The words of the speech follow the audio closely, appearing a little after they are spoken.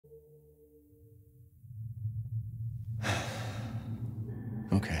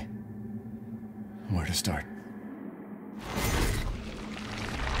Okay. Where to start?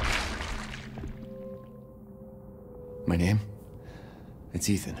 My name? It's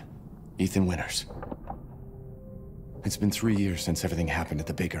Ethan. Ethan Winters. It's been 3 years since everything happened at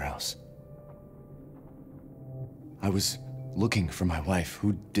the Baker house. I was looking for my wife,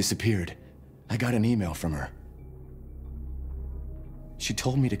 who disappeared. I got an email from her. She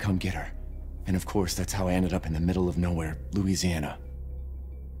told me to come get her. And of course, that's how I ended up in the middle of nowhere, Louisiana.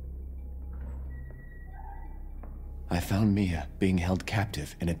 I found Mia being held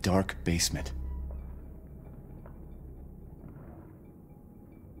captive in a dark basement.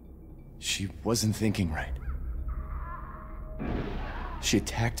 She wasn't thinking right. She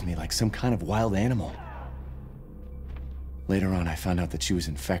attacked me like some kind of wild animal. Later on, I found out that she was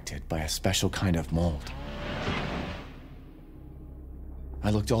infected by a special kind of mold. I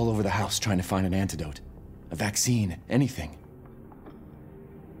looked all over the house trying to find an antidote, a vaccine, anything.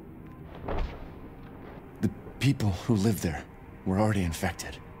 The people who lived there were already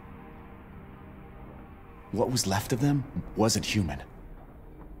infected. What was left of them wasn't human.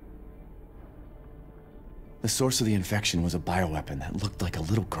 The source of the infection was a bioweapon that looked like a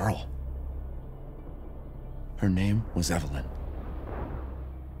little girl. Her name was Evelyn.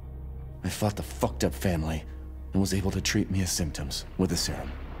 I fought the fucked up family and was able to treat Mia's symptoms with a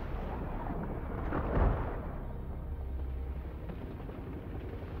serum.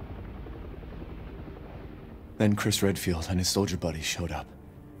 Then Chris Redfield and his soldier buddies showed up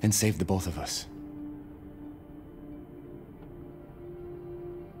and saved the both of us.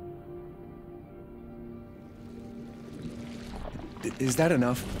 Is that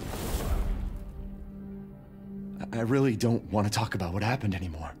enough? I really don't want to talk about what happened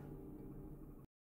anymore.